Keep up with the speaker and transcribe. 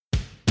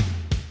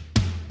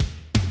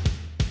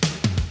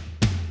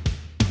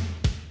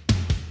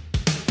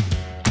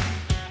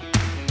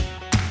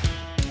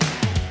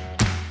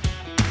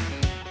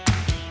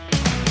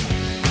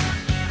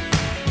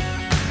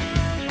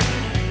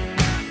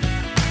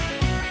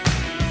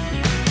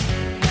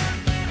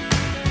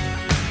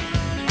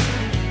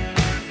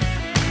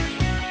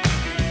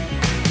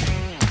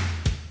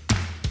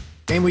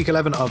Game week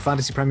 11 of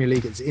Fantasy Premier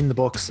League is in the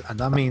books, and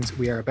that means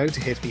we are about to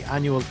hit the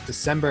annual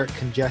December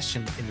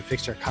congestion in the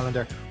fixture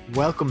calendar.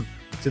 Welcome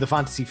to the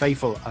Fantasy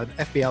Faithful, an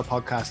FPL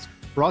podcast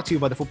brought to you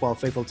by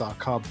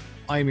thefootballfaithful.com.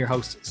 I am your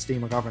host, Steve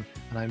McGovern,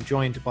 and I'm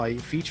joined by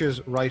features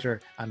writer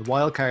and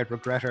wildcard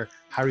regretter,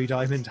 Harry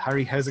Diamond.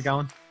 Harry, how's it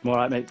going? I'm all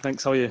right, mate.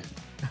 Thanks. How are you?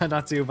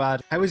 Not too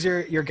bad. How was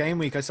your game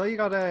week? I saw you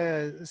got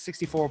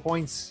 64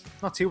 points.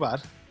 Not too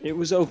bad. It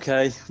was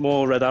okay.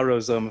 More red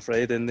arrows, I'm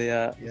afraid, in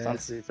the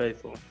Fantasy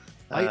Faithful.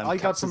 I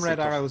got some red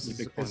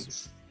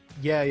arrows.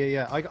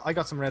 Yeah. I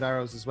got some red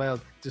arrows as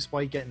well,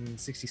 despite getting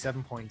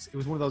 67 points. It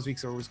was one of those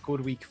weeks where it was a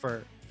good week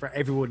for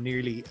everyone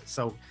nearly.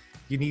 So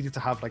you needed to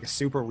have like a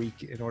super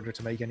week in order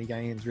to make any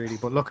gains, really.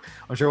 But look,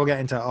 I'm sure we'll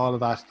get into all of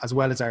that, as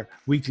well as our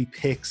weekly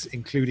picks,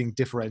 including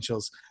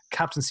differentials,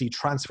 captaincy,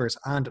 transfers,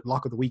 and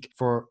lock of the week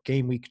for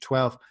game week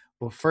 12.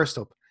 But first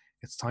up,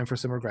 it's time for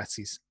some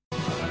regretsies.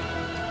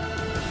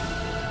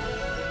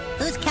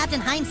 Who's Captain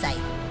Hindsight?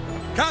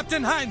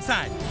 Captain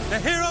Hindsight, the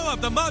hero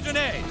of the modern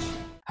age.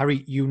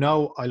 Harry, you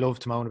know I love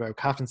to moan about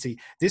captaincy.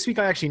 This week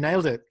I actually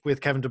nailed it with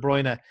Kevin De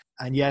Bruyne,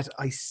 and yet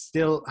I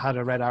still had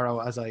a red arrow,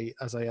 as I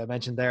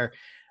mentioned there,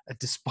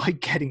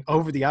 despite getting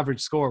over the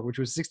average score, which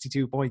was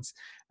 62 points.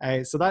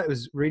 So that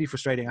was really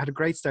frustrating. I had a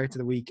great start to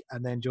the week,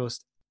 and then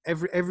just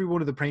every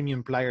one of the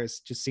premium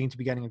players just seemed to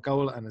be getting a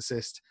goal and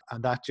assist,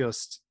 and that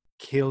just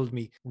killed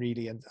me,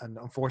 really. And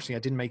unfortunately, I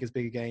didn't make as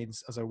big a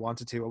gains as I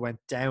wanted to. I went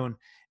down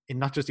in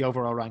not just the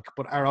overall rank,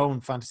 but our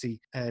own fantasy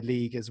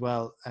league as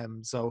well.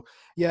 So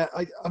yeah,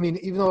 I mean,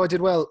 even though I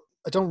did well,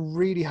 I don't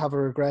really have a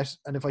regret.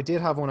 And if I did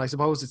have one, I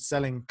suppose it's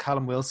selling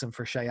Callum Wilson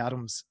for Shea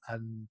Adams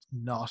and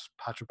not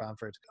Patrick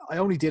Bamford. I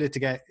only did it to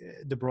get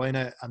De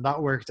Bruyne, and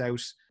that worked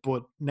out.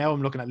 But now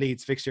I'm looking at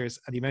Leeds fixtures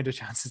and the amount of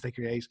chances they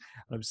create,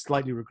 and I'm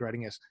slightly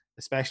regretting it,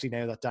 especially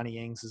now that Danny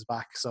Ings is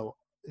back. So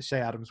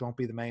Shea Adams won't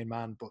be the main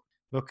man. But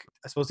look,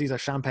 I suppose these are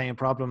champagne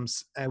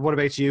problems. What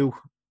about you?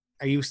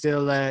 Are you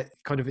still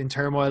kind of in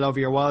turmoil over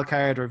your wild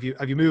card, or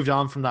have you moved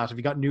on from that? Have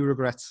you got new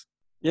regrets?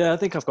 Yeah, I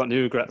think I've got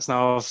new regrets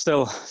now. I've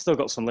still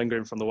got some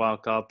lingering from the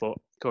wild card, but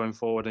going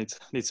forward, I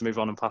need to move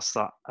on and past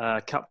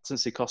that.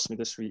 Captaincy cost me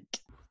this week.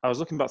 I was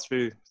looking back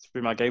through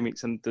my game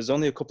weeks, and there's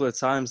only a couple of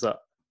times that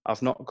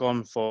I've not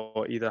gone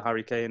for either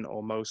Harry Kane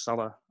or Mo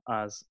Salah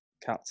as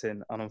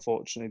captain, and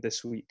unfortunately,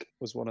 this week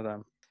was one of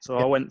them. So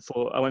I went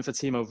for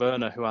Timo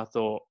Werner, who I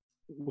thought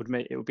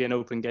it would be an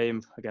open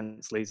game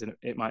against Leeds, and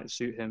it might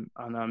suit him.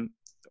 And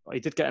he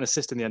did get an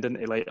assist in the end, didn't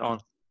he, late on?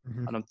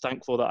 Mm-hmm. And I'm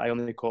thankful that I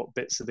only caught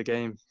bits of the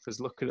game, because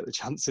looking at the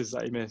chances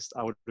that he missed,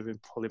 I would have been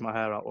pulling my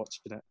hair out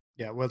watching it.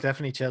 Yeah, well,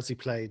 definitely Chelsea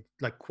played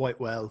like quite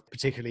well,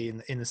 particularly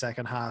in the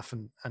second half,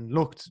 and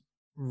looked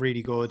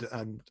really good.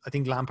 And I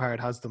think Lampard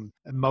has them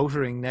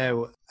motoring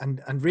now,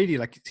 and really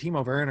like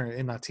Timo Werner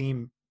in that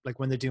team. Like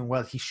when they're doing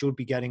well, he should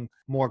be getting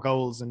more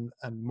goals and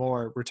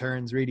more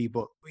returns, really.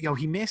 But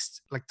he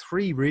missed like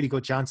 3 really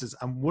good chances,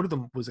 and one of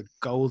them was a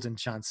golden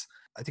chance.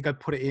 I think I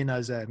put it in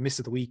as a miss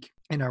of the week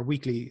in our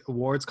weekly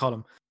awards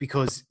column,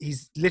 because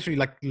he's literally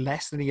like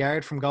less than a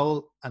yard from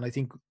goal. And I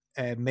think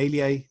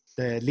Meilier,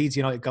 the Leeds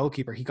United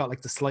goalkeeper, he got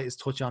like the slightest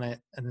touch on it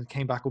and then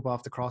came back up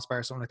off the crossbar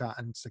or something like that.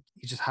 And it's like,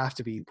 you just have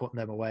to be putting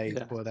them away.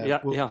 Yeah,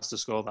 but he has to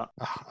score that.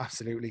 Oh,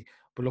 absolutely.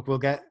 But look, we'll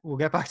get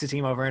back to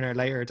Timo Werner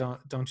later.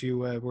 Don't you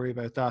worry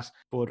about that.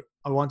 But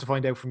I want to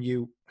find out from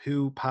you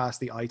who passed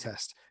the eye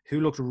test, who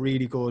looked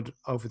really good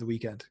over the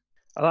weekend.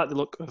 I like the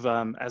look of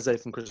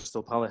Eze from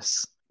Crystal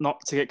Palace. Not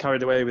to get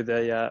carried away with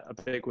a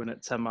big win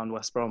at 10-man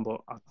West Brom,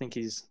 but I think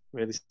he's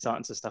really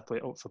starting to step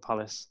it up for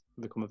Palace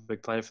and become a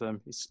big player for them.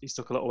 He's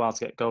took a little while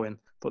to get going,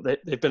 but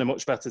they've been a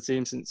much better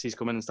team since he's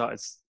come in and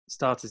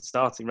started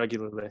starting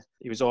regularly.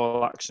 He was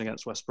all action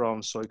against West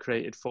Brom, so he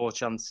created 4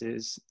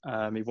 chances.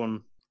 He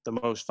won the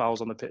most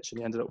fouls on the pitch, and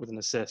he ended up with an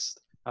assist.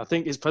 I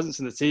think his presence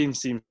in the team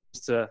seems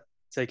to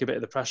take a bit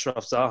of the pressure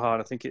off Zaha,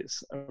 and I think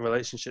it's a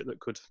relationship that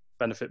could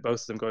benefit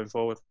both of them going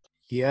forward.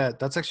 Yeah,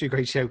 that's actually a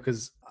great shout,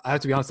 because I have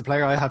to be honest, the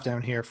player I have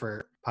down here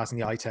for passing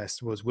the eye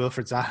test was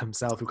Wilfried Zaha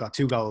himself, who got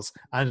 2 goals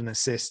and an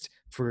assist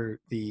for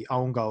the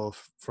own goal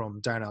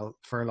from Darnell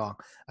Furlong.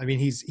 I mean,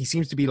 he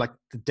seems to be like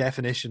the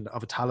definition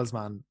of a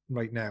talisman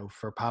right now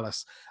for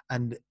Palace.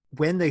 And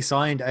when they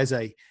signed Eze,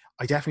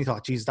 I definitely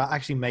thought, geez, that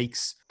actually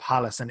makes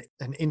Palace an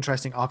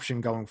interesting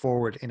option going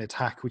forward in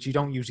attack, which you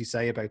don't usually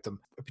say about them,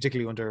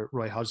 particularly under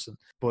Roy Hodgson.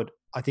 But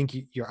I think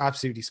you're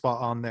absolutely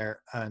spot on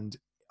there. And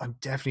I'm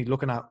definitely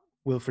looking at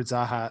Wilfried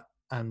Zaha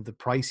and the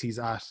price he's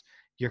at.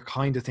 You're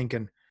kind of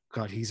thinking,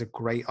 God, he's a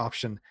great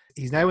option.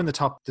 He's now in the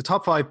top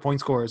 5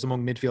 point scorers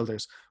among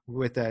midfielders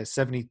with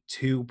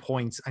 72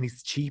 points, and he's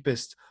the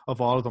cheapest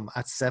of all of them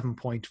at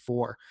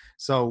 7.4.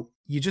 So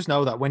you just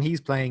know that when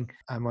he's playing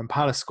and when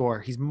Palace score,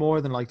 he's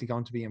more than likely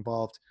going to be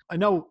involved. I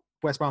know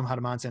West Brom had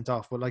a man sent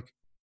off, but like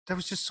that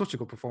was just such a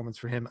good performance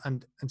for him.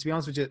 And to be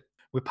honest with you,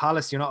 with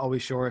Palace, you're not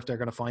always sure if they're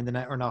going to find the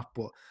net or not.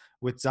 But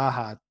with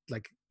Zaha,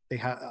 like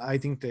I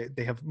think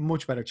they have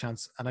much better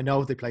chance. And I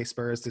know they play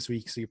Spurs this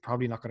week, so you're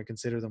probably not going to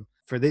consider them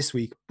for this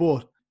week.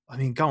 But I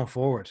mean, going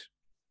forward,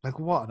 like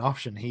what an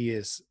option he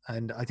is.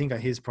 And I think at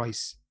his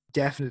price,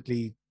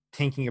 definitely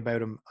thinking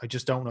about him, I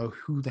just don't know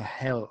who the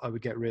hell I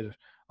would get rid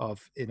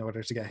of in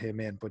order to get him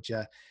in. But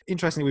yeah,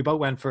 interestingly, we both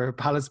went for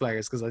Palace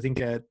players because I think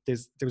there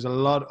was a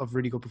lot of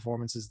really good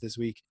performances this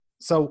week.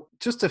 So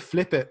just to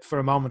flip it for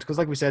a moment, because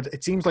like we said,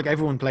 it seems like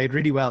everyone played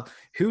really well.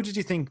 Who did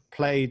you think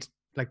played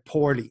like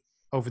poorly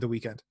over the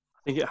weekend?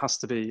 I think it has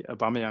to be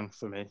Aubameyang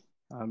for me.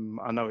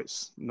 I know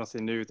it's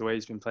nothing new the way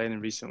he's been playing in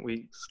recent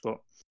weeks, but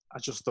I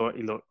just thought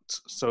he looked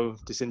so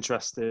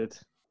disinterested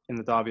in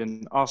the derby,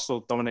 and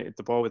Arsenal dominated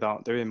the ball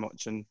without doing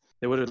much, and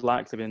they would have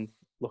likely been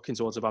looking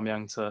towards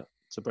Aubameyang to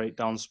break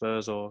down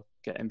Spurs or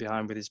get in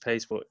behind with his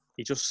pace, but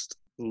he just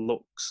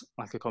looks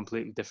like a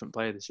completely different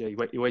player this year.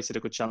 He wasted a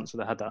good chance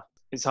with a header.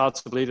 It's hard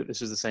to believe that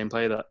this is the same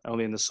player that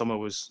only in the summer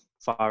was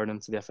firing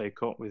into the FA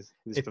Cup with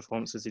his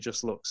performances. He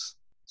just looks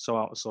so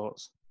out of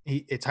sorts.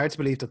 It's hard to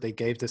believe that they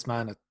gave this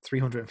man a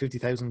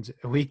 350,000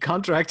 a week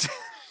contract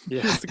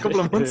just a couple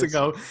of it months is.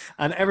 ago.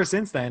 And ever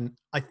since then,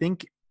 I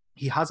think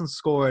he hasn't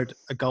scored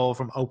a goal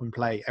from open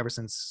play ever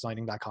since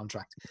signing that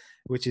contract,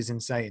 which is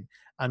insane.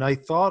 And I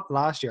thought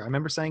last year, I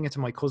remember saying it to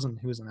my cousin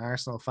who was an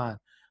Arsenal fan.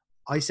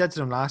 I said to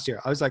them last year,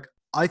 I was like,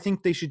 I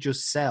think they should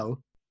just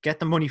sell, get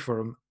the money for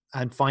him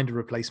and find a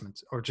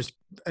replacement, or just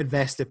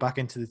invest it back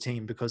into the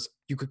team, because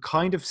you could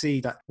kind of see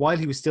that while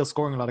he was still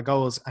scoring a lot of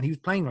goals and he was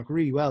playing like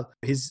really well,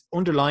 his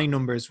underlying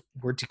numbers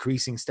were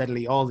decreasing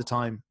steadily all the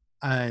time.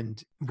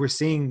 And we're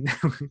seeing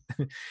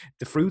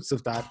the fruits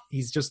of that.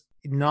 He's just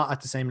not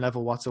at the same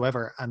level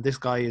whatsoever. And this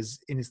guy is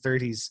in his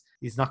 30s.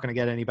 He's not going to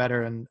get any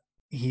better. And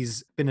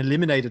he's been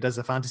eliminated as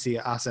a fantasy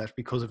asset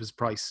because of his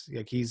price.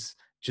 Like he's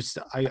just,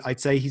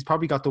 I'd say he's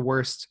probably got the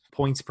worst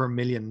points per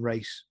million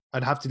rate.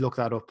 I'd have to look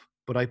that up.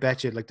 But I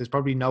bet you, like, there's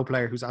probably no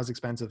player who's as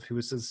expensive who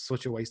is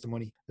such a waste of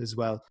money as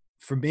well.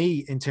 For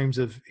me, in terms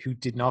of who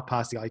did not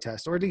pass the eye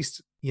test, or at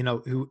least, you know,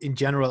 who in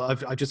general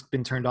I've just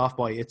been turned off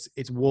by,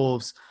 it's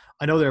Wolves.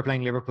 I know they were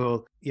playing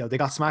Liverpool. You know, they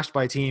got smashed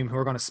by a team who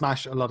are going to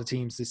smash a lot of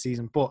teams this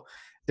season, but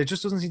there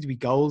just doesn't seem to be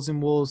goals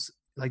in Wolves.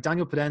 Like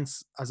Daniel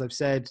Podence, as I've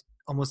said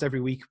almost every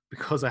week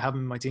because I have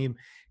him in my team,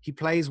 he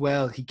plays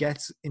well. He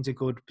gets into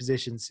good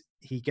positions.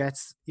 He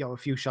gets, you know, a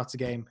few shots a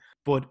game,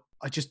 but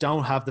I just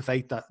don't have the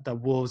faith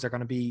that Wolves are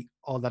going to be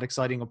all that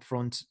exciting up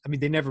front. I mean,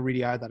 they never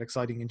really are that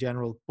exciting in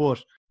general,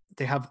 but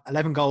they have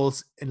 11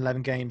 goals in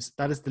 11 games.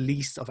 That is the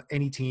least of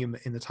any team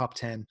in the top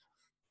 10.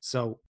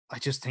 So I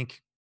just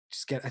think,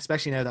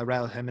 especially now that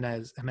Raul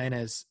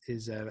Jimenez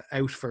is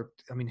out for,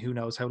 I mean, who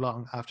knows how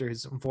long after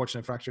his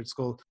unfortunate fractured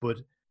skull. But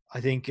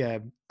I think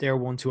they're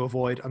one to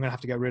avoid. I'm going to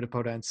have to get rid of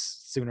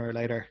Podence sooner or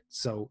later.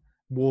 So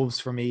Wolves,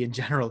 for me in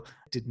general,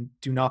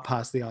 do not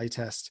pass the eye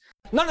test.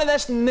 None of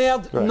this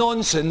nerd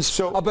nonsense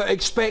about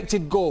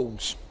expected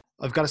goals.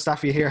 I've got a stat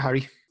for you here,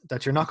 Harry,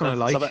 that you're not going to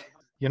like.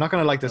 You're not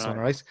going to like this one,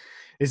 right?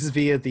 This is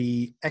via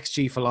the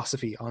XG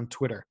philosophy on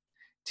Twitter.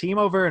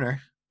 Timo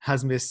Werner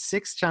has missed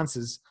 6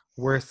 chances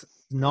worth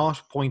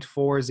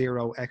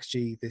 0.40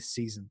 XG this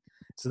season.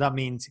 So that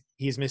means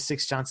he has missed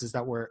 6 chances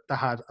that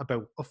had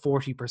about a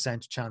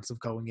 40% chance of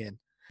going in.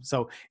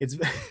 So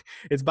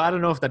it's bad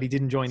enough that he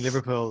didn't join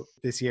Liverpool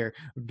this year,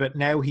 but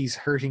now he's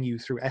hurting you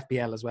through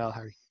FPL as well,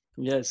 Harry.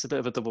 Yeah, it's a bit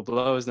of a double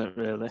blow, isn't it,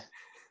 really?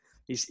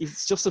 He's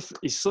such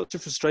a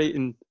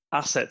frustrating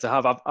asset to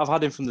have. I've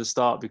had him from the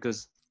start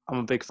because I'm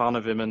a big fan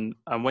of him,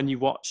 and when you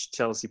watch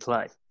Chelsea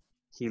play,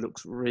 he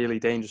looks really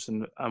dangerous,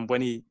 and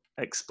when he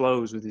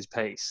explodes with his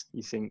pace,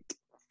 you think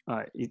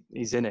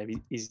he's in it.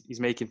 He's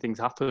making things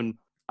happen,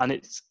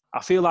 and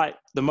I feel like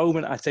the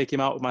moment I take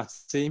him out of my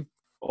team,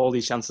 all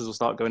these chances will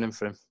start going in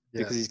for him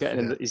because he's getting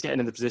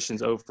in the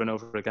positions over and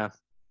over again.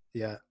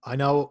 Yeah, I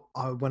know.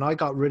 When I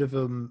got rid of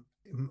him,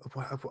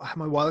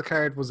 my wild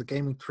card was a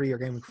game week 3 or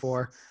game week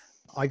 4.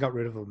 I got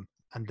rid of him,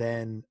 and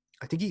then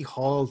I think he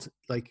hauled,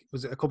 like,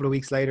 was it a couple of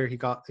weeks later he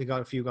got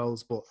a few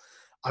goals, but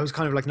I was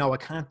kind of like, no, I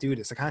can't do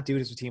this. I can't do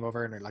this with Timo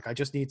Werner. Like, I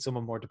just need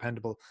someone more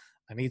dependable.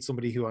 I need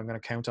somebody who I'm going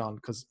to count on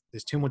because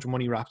there's too much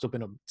money wrapped up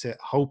in him to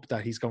hope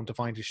that he's going to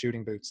find his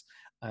shooting boots.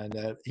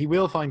 And he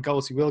will find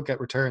goals. He will get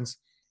returns.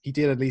 He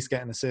did at least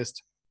get an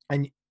assist.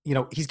 And, you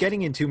know, he's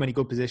getting in too many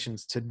good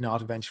positions to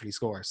not eventually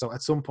score. So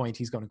at some point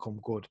he's going to come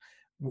good.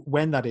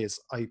 When that is,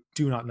 I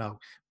do not know.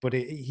 But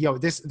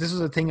this was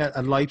a thing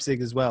at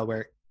Leipzig as well,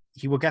 where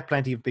he will get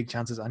plenty of big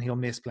chances and he'll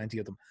miss plenty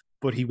of them.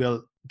 But he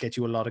will get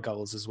you a lot of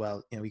goals as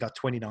well. You know, he got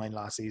 29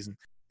 last season.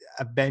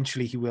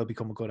 Eventually he will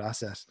become a good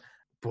asset.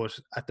 But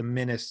at the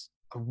minute,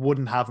 I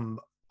wouldn't have him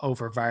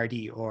over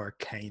Vardy or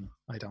Kane,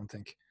 I don't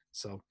think.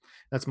 So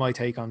that's my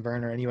take on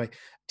Werner anyway.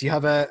 Do you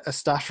have a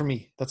stat for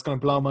me that's going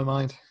to blow my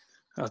mind?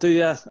 I do,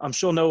 yeah. I'm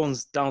sure no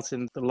one's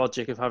doubting the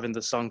logic of having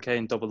the Son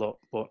Kane double up,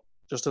 but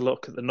just to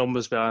look at the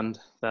numbers behind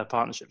their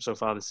partnership so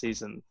far this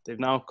season, they've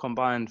now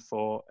combined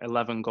for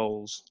 11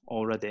 goals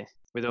already,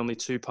 with only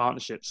 2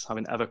 partnerships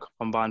having ever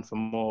combined for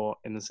more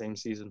in the same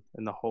season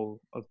in the whole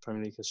of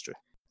Premier League history.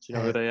 Do you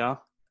know who they are?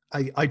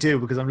 I do,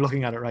 because I'm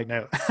looking at it right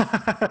now.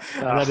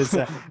 And that is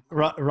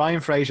Ryan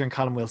Fraser and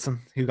Callum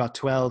Wilson, who got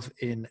 12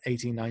 in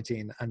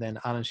 18-19, and then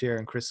Alan Shearer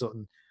and Chris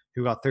Sutton,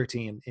 who got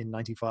 13 in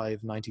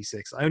 95,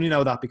 96. I only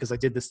know that because I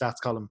did the stats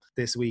column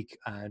this week,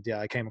 and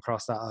I came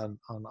across that on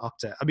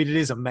Opta. I mean, it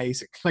is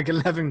amazing, like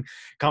 11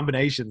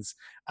 combinations,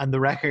 and the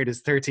record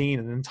is 13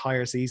 an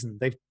entire season.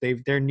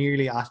 They're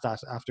nearly at that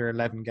after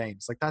 11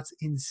 games. Like, that's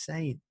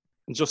insane.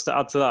 And just to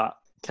add to that,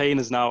 Kane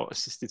has now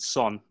assisted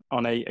Son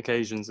on 8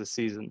 occasions this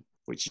season,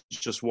 which is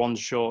just one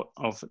short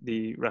of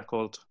the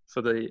record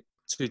for the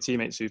 2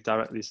 teammates who've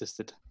directly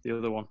assisted the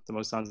other one the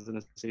most times in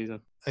the season.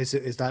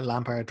 Is that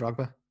Lampard,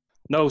 Drogba?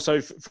 No,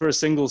 sorry, for a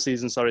single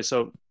season, sorry.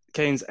 So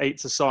Kane's 8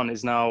 to Son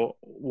is now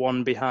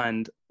 1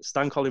 behind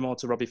Stan Collymore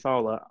to Robbie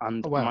Fowler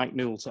and Mike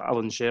Newell to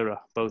Alan Shearer,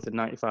 both in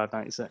 95,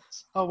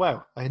 96. Oh,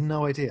 wow. I had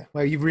no idea.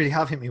 Well, you really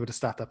have hit me with a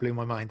stat that blew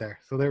my mind there.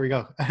 So there we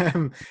go.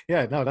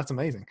 Yeah, no, that's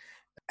amazing.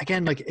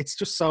 Again, like, it's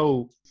just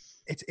so...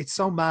 It's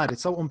so mad.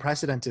 It's so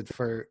unprecedented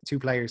for 2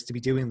 players to be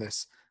doing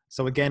this.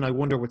 So again, I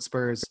wonder with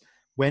Spurs,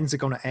 when's it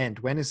going to end?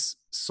 When is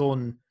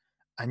Son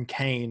and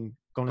Kane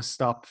going to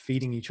stop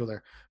feeding each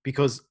other?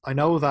 Because I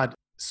know that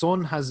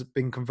Son has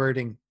been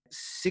converting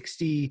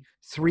 63%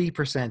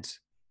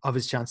 of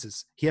his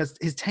chances.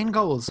 His 10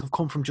 goals have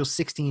come from just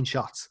 16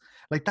 shots.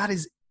 Like, that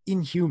is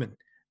inhuman.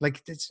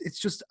 Like, it's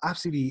just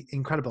absolutely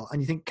incredible.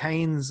 And you think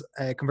Kane's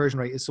conversion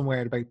rate is somewhere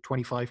at about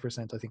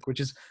 25%, I think, which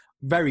is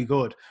very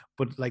good.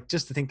 But, like,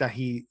 just to think that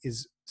he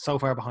is so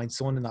far behind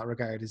Son in that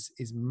regard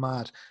is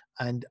mad.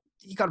 And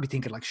you got to be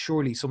thinking, like,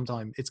 surely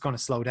sometime it's going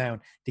to slow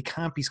down. They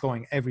can't be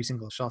scoring every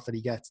single shot that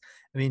he gets.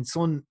 I mean,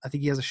 Son, I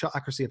think he has a shot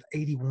accuracy of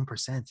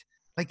 81%.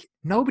 Like,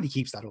 nobody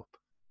keeps that up.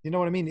 You know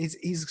what I mean?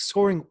 He's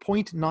scoring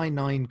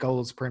 0.99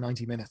 goals per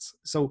 90 minutes.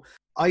 So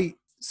I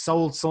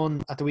sold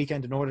Son at the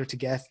weekend in order to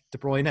get De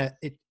Bruyne.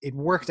 It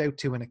worked out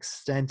to an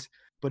extent,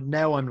 but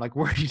now I'm like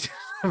worried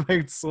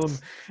about Son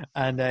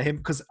and him,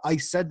 because I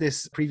said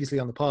this previously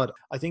on the pod.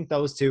 I think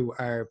those 2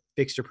 are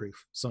fixture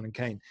proof, Son and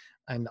Kane,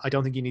 and I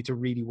don't think you need to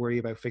really worry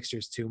about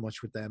fixtures too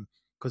much with them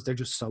because they're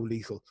just so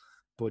lethal.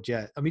 But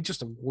yeah, I mean,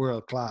 just a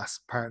world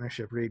class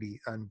partnership really,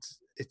 and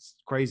it's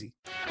crazy.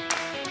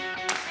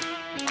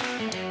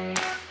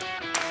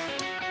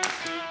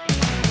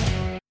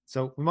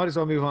 So we might as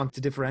well move on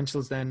to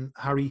differentials then.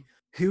 Harry,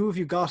 who have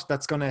you got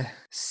that's going to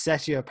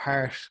set you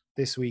apart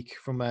this week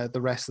from the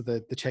rest of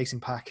the chasing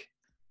pack?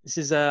 This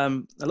is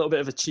a little bit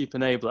of a cheap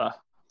enabler,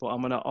 but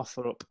I'm going to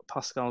offer up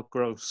Pascal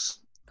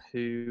Gross,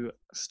 who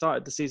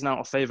started the season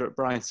out a favourite at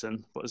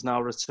Brighton, but has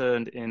now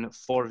returned in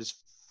 4 of his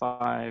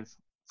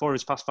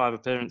past 5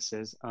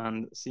 appearances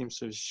and seems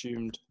to have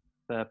assumed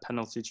their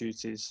penalty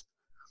duties.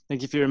 I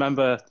think if you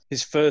remember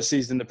his first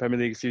season in the Premier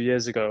League a few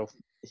years ago,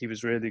 he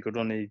was really good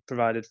on. He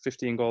provided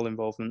 15 goal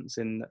involvements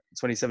in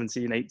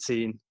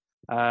 2017-18.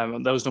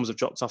 Those numbers have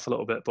dropped off a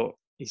little bit, but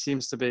he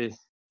seems to be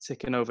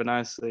ticking over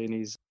nicely. And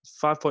he's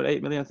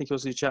 5.8 million, I think it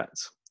was, he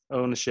checked.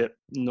 Ownership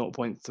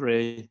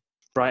 0.3.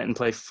 Brighton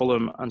play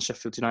Fulham and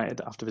Sheffield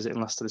United after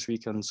visiting Leicester this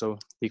weekend, so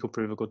he could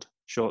prove a good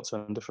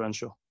short-term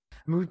differential. I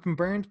mean, we've been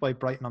burned by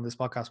Brighton on this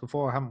podcast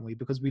before, haven't we?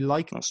 Because we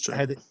like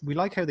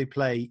how they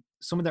play.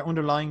 Some of their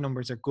underlying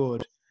numbers are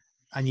good,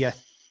 and yet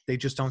they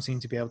just don't seem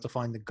to be able to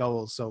find the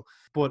goals. So,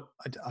 but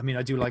I mean,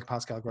 I do like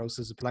Pascal Gross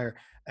as a player.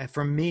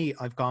 For me,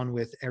 I've gone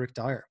with Eric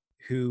Dyer,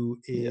 who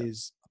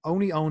is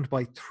only owned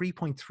by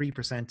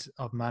 3.3%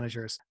 of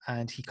managers,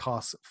 and he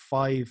costs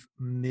 5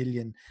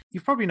 million.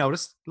 You've probably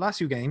noticed last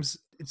few games,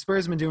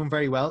 Spurs have been doing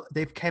very well.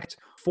 They've kept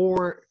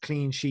 4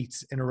 clean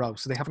sheets in a row,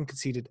 so they haven't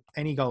conceded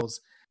any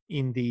goals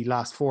in the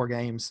last 4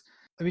 games.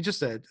 I mean,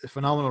 just a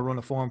phenomenal run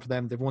of form for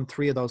them. They've won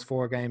 3 of those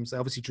 4 games. They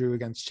obviously drew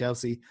against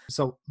Chelsea.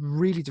 So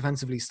really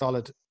defensively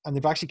solid. And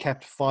they've actually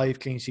kept 5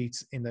 clean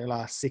sheets in their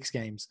last 6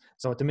 games.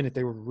 So at the minute,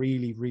 they were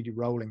really, really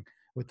rolling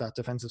with that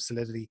defensive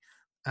solidity.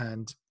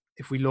 And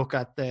if we look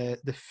at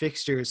the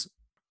fixtures,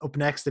 up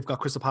next, they've got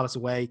Crystal Palace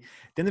away.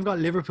 Then they've got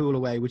Liverpool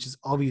away, which is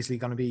obviously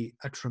going to be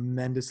a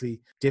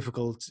tremendously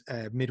difficult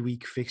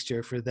midweek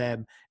fixture for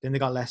them. Then they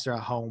got Leicester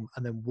at home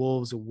and then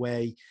Wolves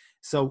away.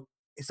 So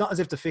it's not as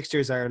if the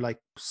fixtures are like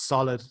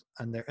solid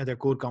and they're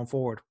good going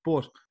forward,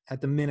 but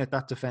at the minute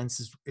that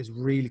defense is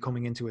really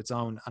coming into its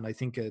own, and I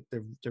think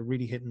they're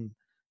really hitting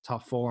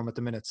top form at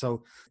the minute.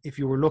 So if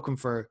you were looking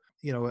for,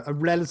 you know, a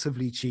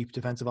relatively cheap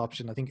defensive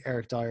option, I think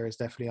Eric Dyer is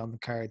definitely on the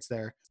cards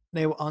there.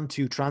 Now on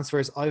to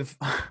transfers. I've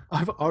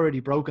already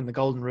broken the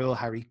golden rule,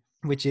 Harry,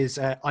 which is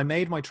I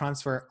made my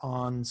transfer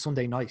on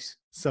Sunday night.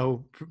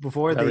 So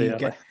before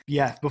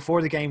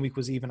the game week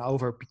was even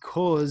over,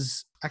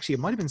 because actually it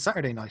might have been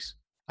Saturday night.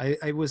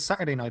 It was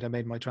Saturday night I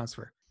made my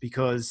transfer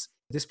because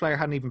this player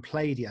hadn't even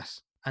played yet.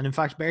 And in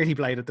fact, barely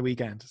played at the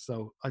weekend.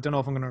 So I don't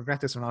know if I'm going to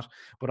regret this or not.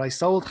 But I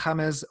sold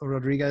James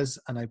Rodriguez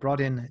and I brought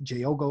in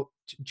Diogo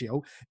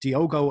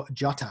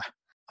Jota.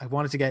 I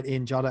wanted to get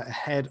in Jota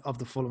ahead of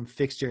the Fulham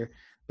fixture.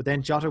 But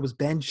then Jota was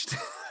benched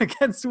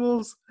against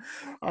Wolves.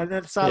 And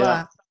then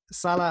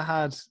Salah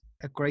had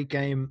a great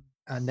game.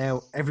 And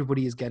now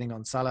everybody is getting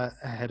on Salah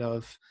ahead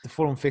of the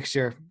Fulham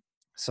fixture.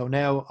 So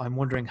now I'm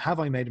wondering, have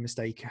I made a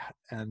mistake?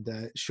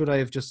 And should I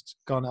have just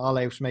gone all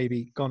out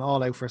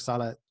for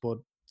Salah? But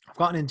I've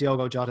gotten in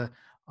Diogo Jota.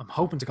 I'm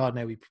hoping to God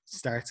now he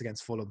starts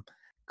against Fulham,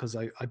 because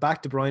I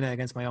backed De Bruyne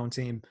against my own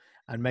team,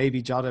 and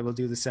maybe Jota will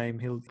do the same.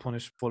 He'll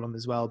punish Fulham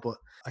as well, but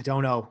I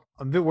don't know.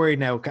 I'm a bit worried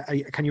now.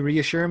 Can you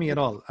reassure me at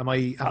all? Have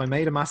I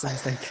made a massive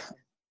mistake?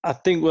 I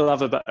think we'll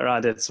have a better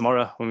idea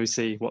tomorrow when we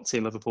see what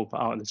team Liverpool put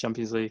out in the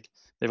Champions League.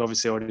 They've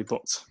obviously already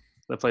booked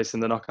their place in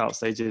the knockout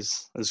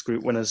stages as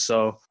group winners.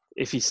 So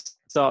if he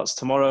starts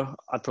tomorrow,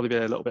 I'd probably be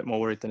a little bit more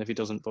worried than if he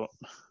doesn't. But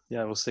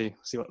yeah, we'll see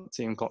what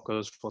team Klopp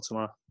goes for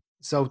tomorrow.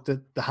 So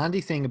the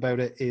handy thing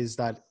about it is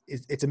that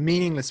it's a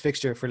meaningless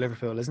fixture for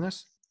Liverpool, isn't it?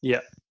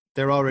 Yeah.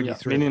 They're already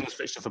through. Meaningless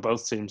fixture for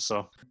both teams.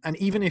 So, and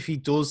even if he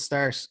does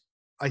start,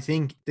 I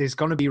think there's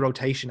going to be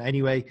rotation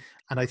anyway.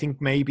 And I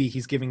think maybe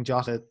he's giving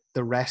Jota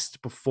the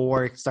rest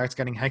before it starts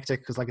getting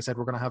hectic. Because like I said,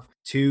 we're going to have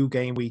 2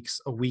 game weeks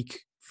a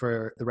week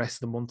for the rest of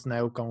the month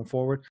now going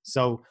forward.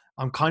 So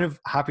I'm kind of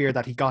happier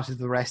that he got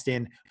the rest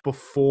in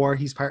before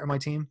he's part of my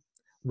team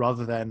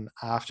rather than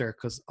after.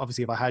 Because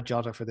obviously if I had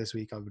Jota for this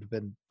week, I would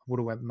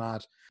have went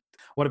mad.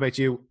 What about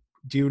you?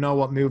 Do you know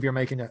what move you're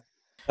making yet?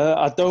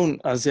 I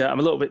don't as yet. I'm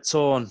a little bit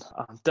torn.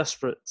 I'm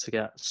desperate to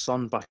get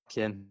Son back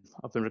in.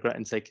 I've been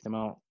regretting taking him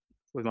out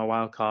with my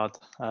wild card.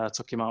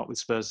 Took him out with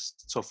Spurs'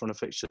 tough run of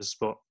fixtures,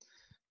 but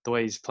the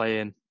way he's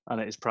playing and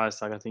at his price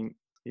tag, I think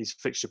he's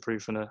fixture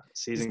proof and a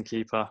season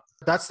keeper.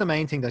 That's the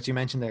main thing that you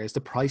mentioned there is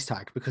the price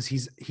tag, because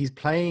he's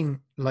playing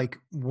like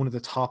one of the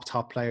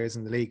top players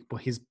in the league, but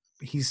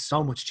he's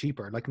so much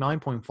cheaper. Like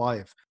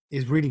 9.5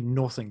 is really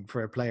nothing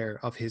for a player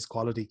of his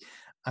quality.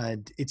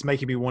 And it's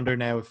making me wonder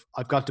now if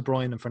I've got De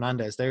Bruyne and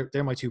Fernandes,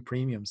 they're my 2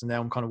 premiums. And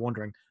now I'm kind of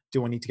wondering,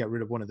 do I need to get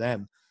rid of one of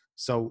them?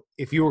 So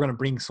if you were going to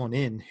bring Son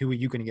in, who are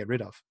you going to get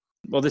rid of?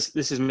 Well, this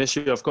is my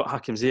issue. I've got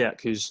Hakim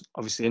Ziyech, who's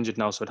obviously injured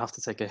now, so I'd have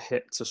to take a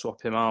hit to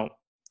swap him out,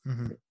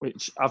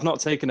 which I've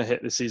not taken a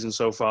hit this season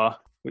so far,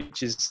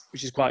 which is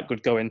quite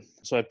good going.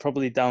 So I'd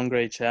probably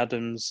downgrade Che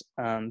Adams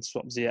and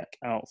swap Ziyech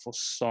out for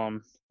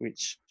Son,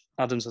 which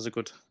Adams has a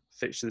good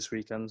fixture this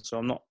weekend, so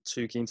I'm not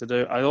too keen to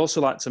do. I also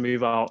like to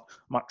move out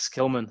Max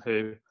Kilman,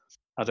 who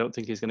I don't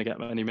think he's going to get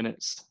many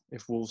minutes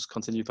if Wolves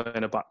continue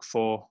playing a back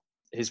 4.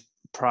 His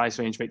price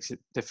range makes it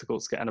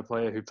difficult to get in a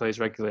player who plays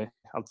regularly.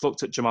 I've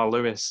looked at Jamal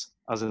Lewis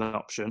as an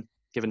option,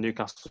 given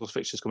Newcastle's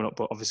fixtures coming up,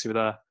 but obviously with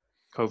their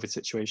COVID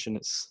situation,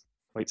 it's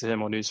wait to hear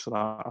more news for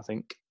that, I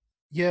think.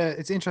 Yeah,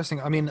 it's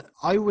interesting. I mean,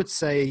 I would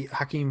say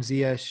Hakim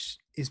Ziyech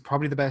is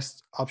probably the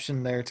best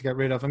option there to get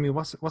rid of. I mean,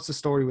 what's the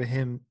story with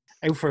him?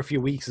 Out for a few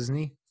weeks, isn't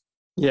he?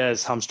 Yeah,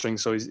 it's hamstring,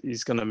 so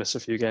he's going to miss a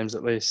few games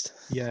at least.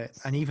 Yeah,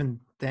 and even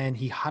then,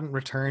 he hadn't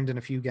returned in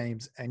a few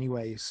games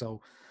anyway.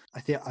 So I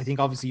think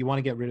obviously you want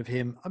to get rid of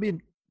him. I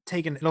mean,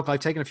 I've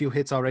taken a few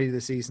hits already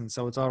this season,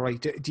 so it's all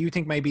right. Do you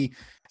think maybe?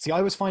 See, I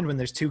always find when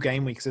there's 2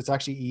 game weeks, it's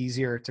actually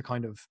easier to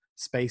kind of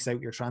space out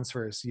your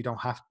transfers. You don't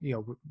have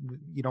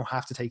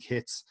to take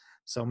hits.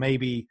 So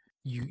maybe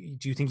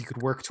do you think you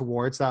could work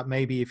towards that?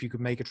 Maybe if you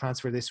could make a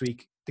transfer this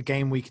week, the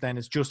game week then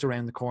is just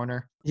around the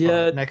corner.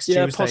 Next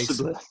Tuesday.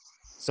 Possibly.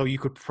 So you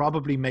could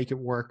probably make it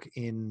work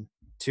in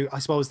 2. I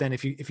suppose then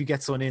if you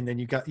get Son in,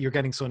 then you're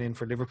getting Son in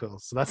for Liverpool.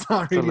 So that's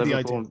not really the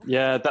idea.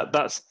 Yeah,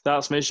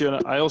 that's my issue.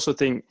 And I also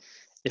think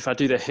if I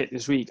do the hit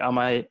this week, I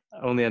might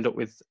only end up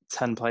with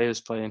 10 players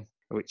playing,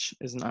 which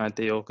isn't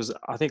ideal because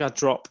I think I'd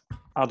drop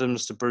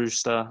Adams to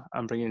Brewster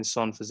and bring in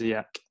Son for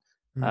Ziyech.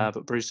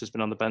 But Brewster's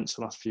been on the bench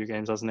the last few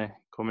games, hasn't he?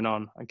 Coming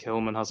on, and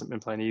Kilman hasn't been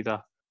playing either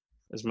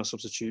as my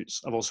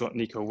substitutes. I've also got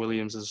Nico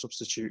Williams as a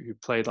substitute who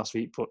played last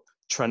week, but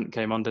Trent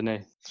came on, didn't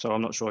he? So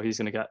I'm not sure he's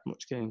going to get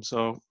much game.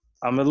 So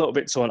I'm a little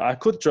bit torn. I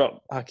could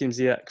drop Hakim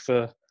Ziyech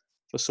for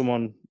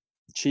someone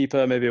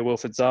cheaper, maybe a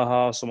Wilfried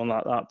Zaha or someone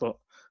like that, but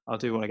I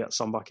do want to get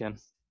Son back in.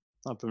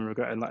 I've been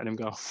regretting letting him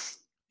go.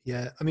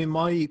 Yeah, I mean,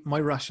 my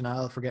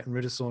rationale for getting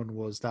rid of Son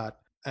was that,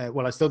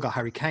 I still got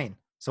Harry Kane,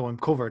 so I'm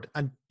covered.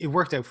 And it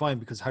worked out fine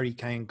because Harry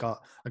Kane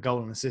got a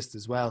goal and assist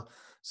as well.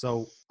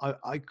 So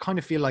I kind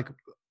of feel like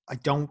I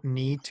don't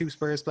need 2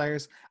 Spurs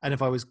players. And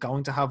if I was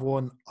going to have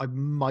one, I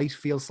might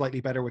feel slightly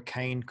better with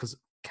Kane because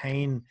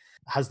Kane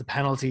has the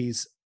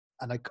penalties.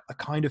 And I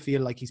kind of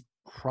feel like he's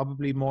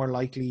probably more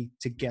likely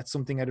to get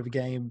something out of a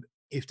game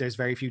if there's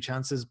very few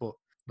chances. But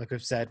like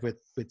I've said with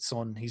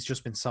Son, he's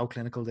just been so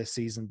clinical this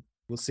season.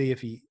 We'll see if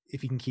he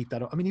can keep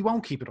that up. I mean, he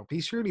won't keep it up. He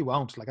surely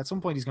won't. Like at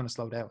some point he's going to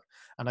slow down.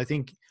 And I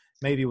think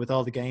maybe with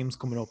all the games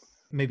coming up,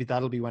 maybe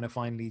that'll be when it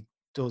finally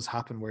does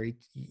happen where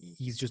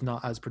he's just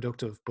not as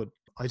productive. But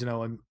I don't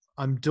know.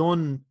 I'm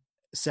done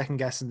second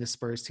guessing this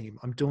Spurs team.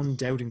 I'm done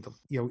doubting them.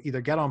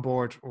 Either get on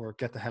board or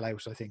get the hell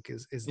out, I think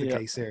is the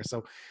case here.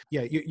 So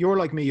yeah, you're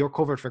like me, you're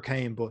covered for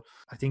Kane, but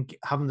I think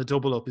having the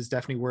double up is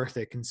definitely worth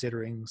it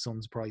considering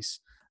Son's price,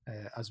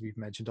 as we've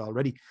mentioned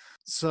already.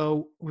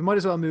 So we might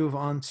as well move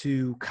on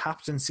to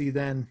captaincy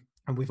then.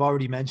 And we've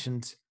already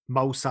mentioned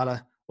Mo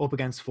Salah up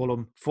against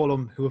Fulham,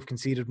 who have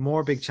conceded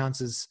more big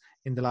chances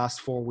in the last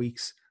 4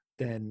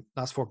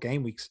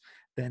 game weeks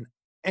than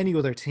any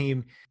other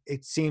team.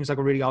 It seems like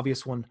a really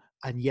obvious one,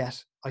 and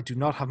yet I do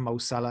not have Mo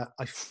Salah.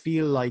 I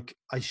feel like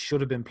I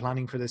should have been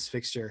planning for this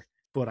fixture,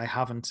 but I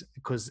haven't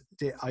because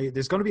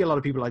there's going to be a lot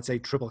of people, I'd say,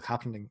 triple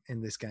captaining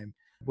in this game.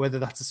 Whether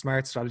that's a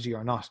smart strategy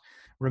or not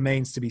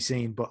remains to be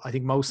seen. But I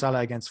think Mo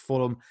Salah against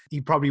Fulham,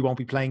 he probably won't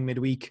be playing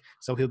midweek,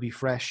 so he'll be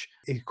fresh.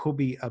 It could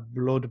be a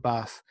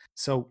bloodbath.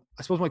 So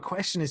I suppose my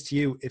question is to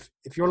you, if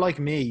you're like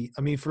me,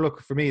 I mean, for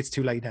me, it's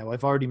too late now.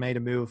 I've already made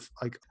a move.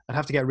 I'd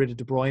have to get rid of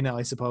De Bruyne,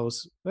 I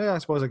suppose. Well, I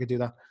suppose I could do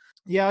that.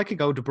 Yeah, I could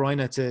go De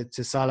Bruyne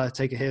to Salah,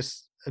 take a hit.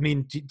 I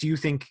mean, do you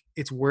think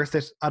it's worth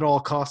it at all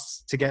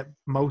costs to get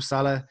Mo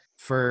Salah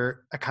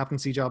for a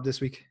captaincy job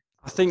this week?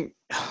 I think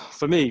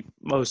for me,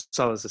 Mo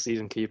Salah's a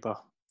season keeper.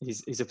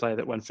 He's a player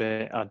that when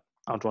fit,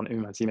 I'd want him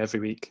in my team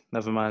every week.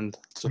 Never mind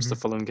just the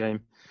Fulham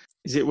game.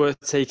 Is it worth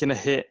taking a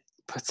hit?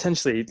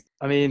 Potentially.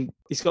 I mean,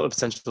 he's got the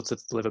potential to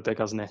deliver big,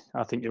 hasn't he?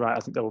 I think you're right.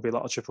 I think there will be a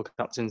lot of triple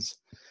captains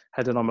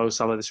heading on Mo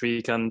Salah this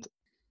weekend.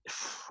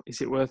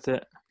 Is it worth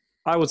it?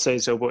 I would say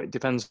so, but it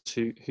depends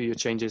who your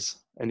changes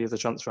any other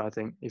transfer. I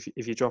think if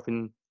you're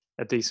dropping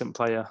a decent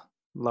player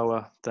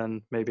lower,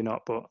 then maybe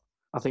not. But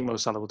I think Mo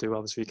Salah will do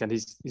well this weekend.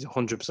 He's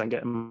 100%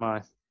 getting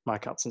my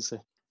captaincy.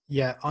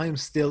 Yeah, I'm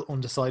still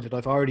undecided.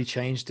 I've already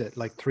changed it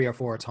like 3 or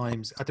 4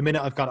 times. At the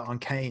minute, I've got it on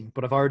Kane,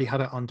 but I've already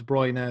had it on De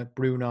Bruyne,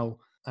 Bruno,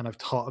 and I've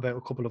thought about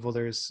a couple of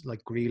others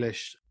like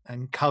Grealish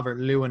and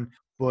Calvert-Lewin.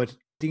 But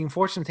the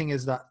unfortunate thing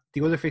is that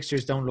the other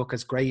fixtures don't look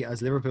as great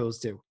as Liverpool's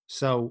do.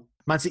 So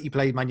Man City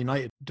played Man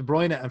United. De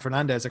Bruyne and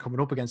Fernandes are coming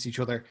up against each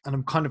other, and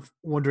I'm kind of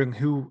wondering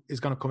who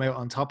is going to come out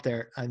on top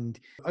there. And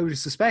I would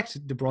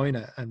suspect De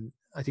Bruyne, and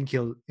I think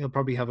he'll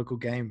probably have a good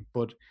game.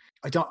 But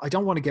I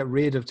don't want to get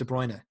rid of De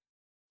Bruyne,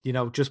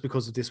 just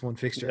because of this one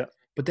fixture. Yeah.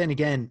 But then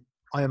again,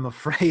 I am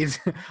afraid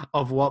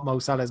of what Mo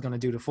Salah is going to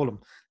do to Fulham.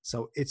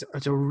 So it's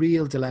a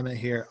real dilemma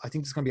here. I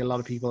think there's going to be a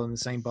lot of people in the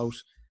same boat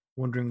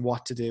wondering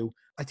what to do.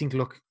 I think,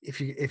 look,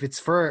 if it's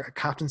for a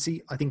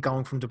captaincy, I think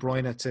going from De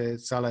Bruyne to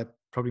Salah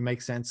probably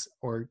makes sense,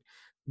 or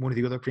one of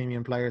the other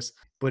premium players.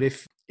 But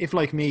if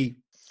like me,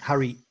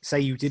 Harry, say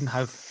you didn't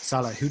have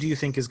Salah, who do you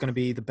think is going to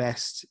be the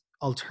best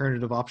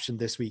alternative option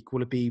this week?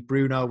 Will it be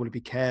Bruno? Will it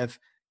be Kev,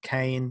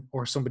 Kane,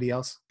 or somebody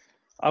else?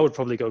 I would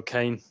probably go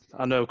Kane.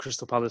 I know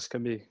Crystal Palace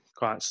can be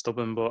quite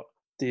stubborn, but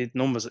the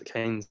numbers that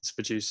Kane's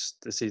produced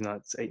this season,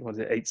 like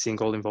 18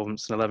 goal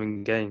involvements in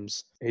 11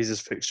 games, he's as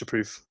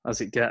fixture-proof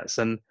as it gets.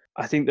 And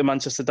I think the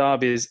Manchester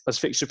derby is as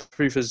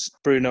fixture-proof as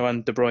Bruno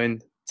and De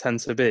Bruyne tend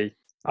to be.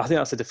 I think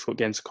that's a difficult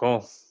game to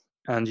call,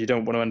 and you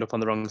don't want to end up on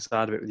the wrong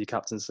side of it with your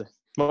captaincy.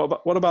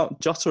 What about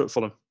Jota at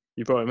Fulham?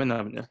 You brought him in,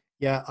 haven't you?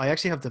 Yeah, I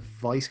actually have the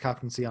vice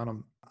captaincy on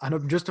him, and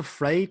I'm just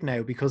afraid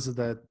now because of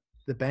the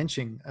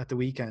benching at the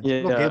weekend.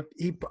 Yeah. Look,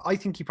 I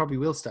think he probably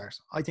will start.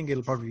 I think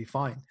it'll probably be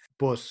fine,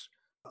 but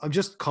I'm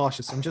just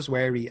cautious. I'm just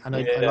wary, and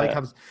I like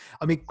how.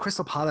 I mean,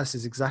 Crystal Palace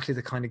is exactly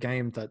the kind of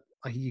game that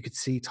you could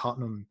see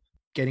Tottenham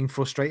getting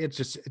frustrated.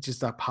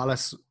 Just that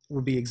Palace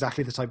will be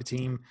exactly the type of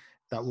team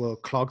that will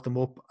clog them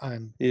up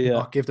and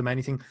not give them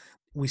anything.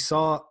 We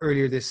saw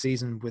earlier this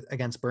season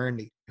against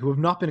Burnley, who have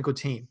not been a good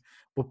team,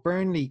 but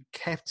Burnley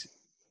kept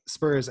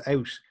Spurs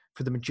out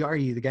for the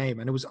majority of the game,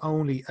 and it was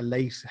only a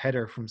late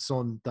header from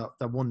Son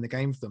that won the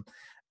game for them.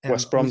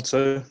 West Brom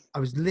too. I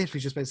was literally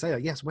just about to say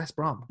that. Yes, West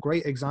Brom,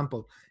 great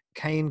example.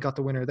 Kane got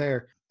the winner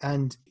there,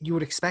 and you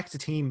would expect a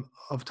team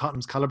of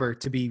Tottenham's caliber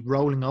to be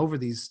rolling over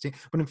these teams,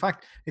 but in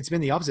fact, it's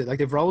been the opposite. Like,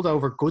 they've rolled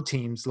over good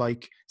teams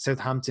like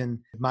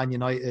Southampton, Man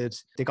United.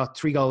 They got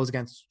 3 goals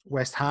against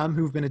West Ham,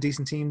 who've been a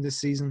decent team this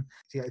season.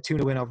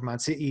 2-0 win over Man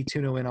City,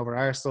 2-0 win over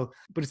Arsenal.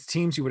 But it's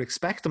teams you would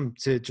expect them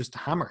to just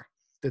hammer,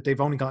 that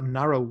they've only got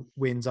narrow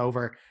wins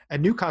over.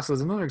 And Newcastle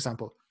is another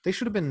example. They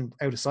should have been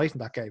out of sight in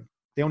that game.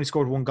 They only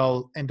scored 1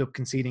 goal, ended up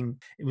conceding.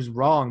 It was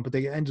wrong, but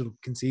they ended up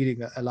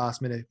conceding a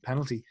last-minute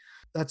penalty.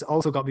 That's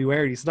also got me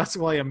wary. So that's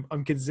why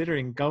I'm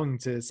considering going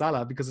to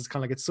Salah, because it's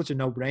kind of like it's such a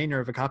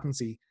no-brainer of a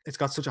captaincy. It's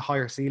got such a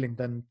higher ceiling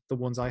than the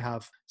ones I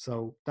have.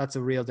 So that's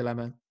a real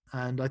dilemma.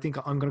 And I think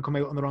I'm going to come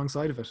out on the wrong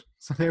side of it.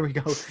 So there we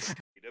go.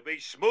 To be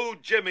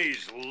Smooth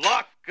Jimmy's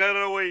Lock of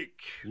the Week.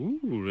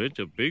 Ooh, that's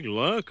a big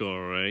lock,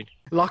 all right.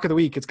 Lock of the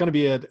Week. It's going to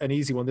be an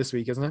easy one this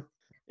week, isn't it?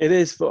 It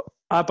is, but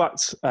I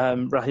backed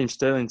Raheem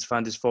Sterling to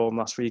find his form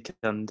last weekend,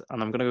 and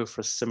I'm going to go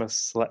for a similar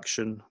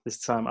selection this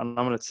time, and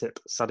I'm going to tip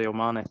Sadio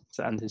Mane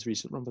to end his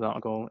recent run without a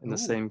goal in the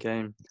same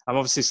game. I'm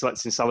obviously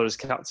selecting Salah as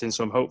captain,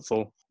 so I'm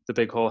hopeful the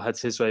big haul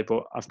heads his way,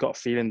 but I've got a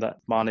feeling that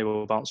Mane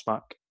will bounce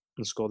back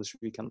and score this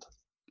weekend.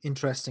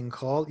 Interesting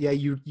call. Yeah,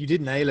 you did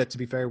nail it, to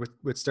be fair,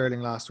 with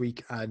Sterling last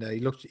week, and he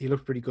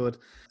looked pretty good.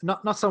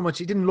 Not so much.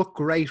 He didn't look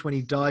great when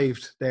he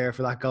dived there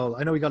for that goal.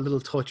 I know he got a little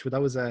touch, but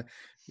that was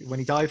when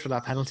he dived for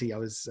that penalty. I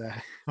was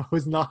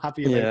not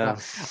happy about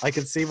that. I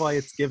can see why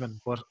it's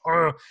given, but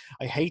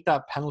I hate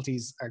that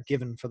penalties are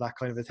given for that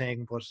kind of a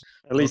thing. But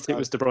at least it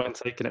was De Bruyne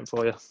taking it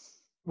for you.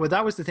 Well,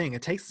 that was the thing.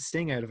 It takes the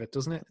sting out of it,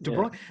 doesn't it? De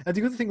Bruyne, and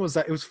the other thing was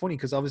that it was funny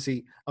because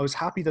obviously I was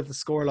happy that the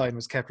scoreline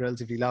was kept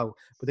relatively low,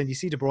 but then you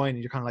see De Bruyne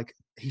and you're kind of like,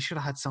 he should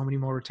have had so many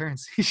more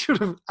returns. He should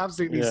have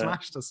absolutely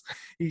smashed us.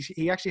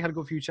 He actually had a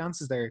good few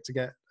chances there to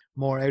get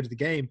more out of the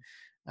game,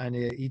 and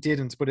he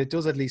didn't. But it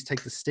does at least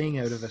take the sting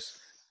out of it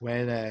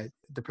when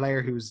the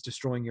player who's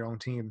destroying your own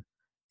team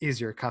is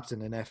your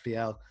captain in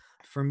FPL.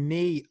 For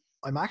me,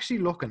 I'm actually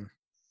looking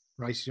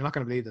right? You're not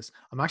going to believe this.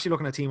 I'm actually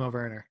looking at Timo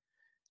Werner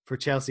for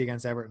Chelsea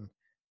against Everton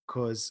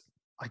because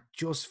I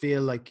just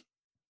feel like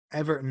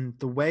Everton,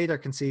 the way they're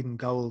conceding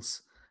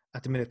goals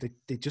at the minute,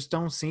 they just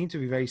don't seem to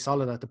be very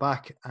solid at the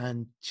back,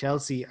 and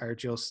Chelsea are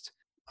just,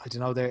 I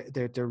don't know,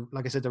 they're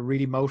like I said, they're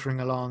really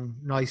motoring along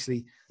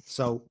nicely.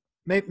 So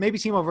maybe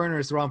Timo Werner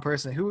is the wrong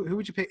person. Who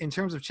would you pick in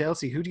terms of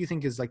Chelsea? Who do you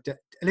think is like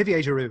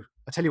Olivier Giroud?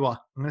 I'll tell you what,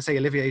 I'm going to say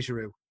Olivier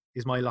Giroud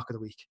is my lock of the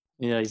week.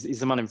 Yeah, he's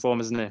the man in form,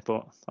 isn't he?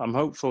 But I'm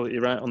hopeful that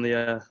you're right on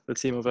the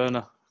Timo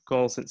Werner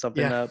call, since I've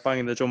been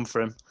banging the drum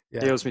for him.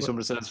 Yeah, he owes me some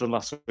returns from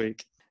last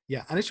week.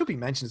 Yeah, and it should be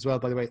mentioned as well,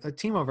 by the way,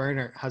 Timo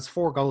Werner has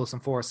 4 goals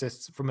and 4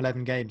 assists from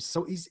 11 games.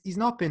 So he's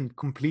not been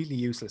completely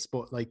useless,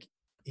 but like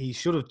he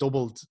should have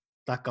doubled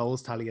that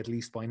goals tally at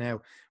least by now.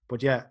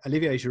 But yeah,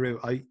 Olivier Giroud,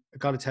 I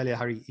got to tell you,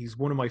 Harry, he's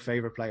one of my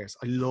favourite players.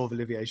 I love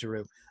Olivier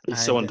Giroud.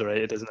 He's so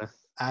underrated, isn't he?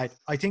 I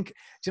think, do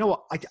you know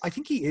what? I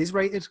think he is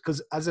rated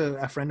because, as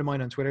a friend of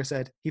mine on Twitter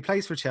said, he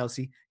plays for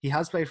Chelsea. He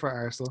has played for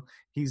Arsenal.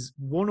 He's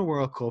won a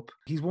World Cup.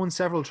 He's won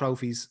several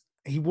trophies.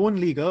 He won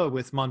Liga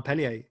with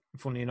Montpellier,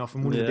 funnily enough,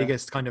 and one of the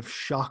biggest kind of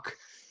shock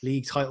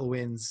league title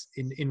wins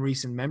in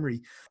recent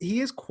memory.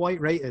 He is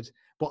quite rated,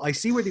 but I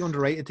see where the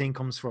underrated thing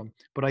comes from.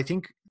 But I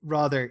think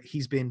rather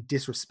he's been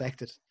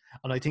disrespected.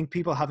 And I think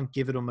people haven't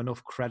given him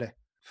enough credit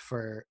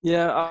for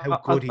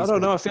how good he's I don't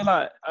been. know. I feel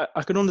like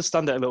I can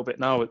understand it a little bit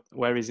now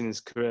where he's in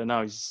his career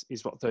now. He's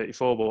what,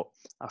 34, but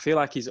I feel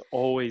like he's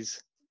always,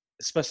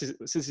 especially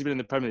since he's been in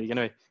the Premier League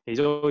anyway, he's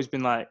always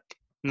been like,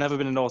 never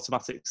been an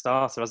automatic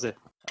starter, has he?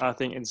 I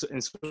think in some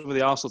of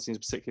the Arsenal teams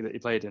particularly that he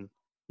played in,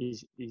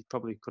 he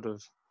probably could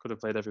have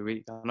played every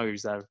week. I know he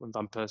was there when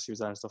Van Persie was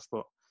there and stuff,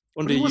 but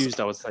underused,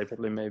 I would say,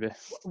 probably maybe.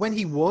 When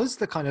he was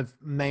the kind of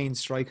main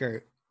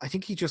striker, I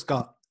think he just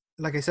got,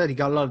 like I said, he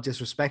got a lot of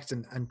disrespect,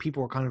 and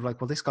people were kind of like,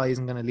 well, this guy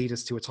isn't going to lead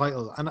us to a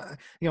title. And,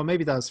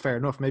 maybe that's fair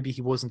enough. Maybe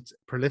he wasn't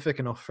prolific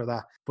enough for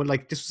that. But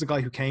like, this was a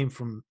guy who came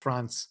from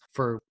France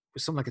for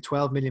something like a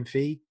 12 million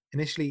fee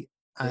initially.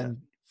 And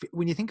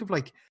when you think of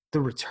like the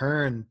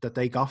return that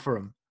they got for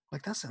him,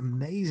 like that's an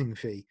amazing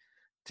fee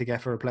to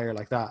get for a player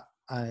like that.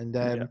 And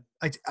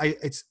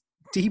it's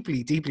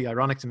deeply, deeply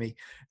ironic to me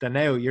that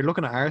now you're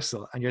looking at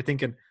Arsenal and you're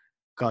thinking,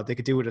 God, they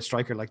could do with a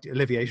striker like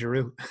Olivier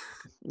Giroud.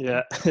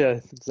 yeah,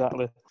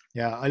 exactly.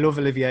 Yeah, I love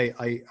Olivier.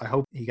 I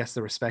hope he gets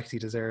the respect he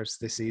deserves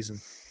this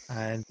season.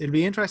 And it'll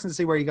be interesting to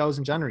see where he goes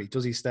in January.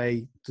 Does he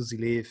stay? Does he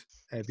leave?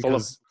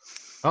 Because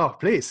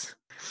please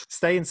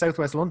stay in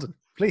Southwest London,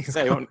 please.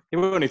 Yeah, he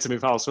won't need to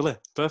move house, will he?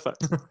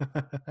 Perfect.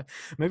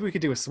 Maybe we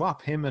could do a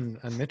swap, him and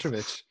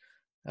Mitrovic.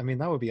 I mean,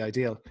 that would be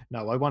ideal.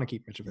 No, I want to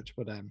keep Mitrovic,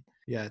 but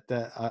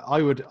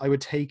I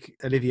would take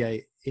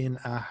Olivier in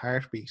a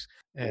heartbeat.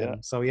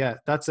 So yeah,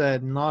 that's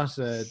not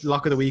a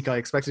lock of the week I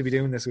expected to be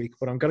doing this week,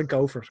 but I'm going to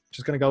go for it.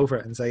 Just going to go for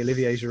it and say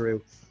Olivier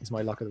Giroud is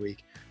my lock of the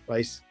week.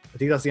 Right. I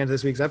think that's the end of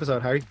this week's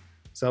episode, Harry.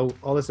 So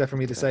all that's left for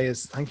me to say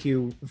is thank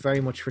you very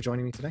much for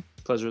joining me today.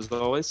 Pleasure as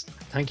always.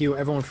 Thank you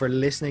everyone for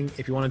listening.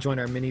 If you want to join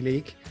our mini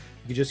league,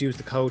 you can just use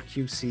the code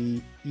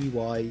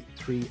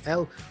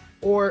QCEY3L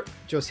or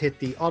just hit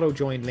the auto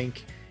join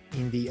link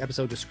in the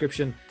episode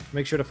description.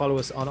 Make sure to follow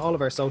us on all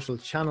of our social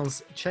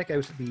channels. Check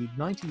out the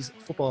 90s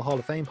Football Hall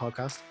of Fame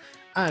podcast,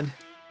 and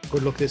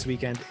good luck this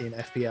weekend in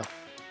FPL.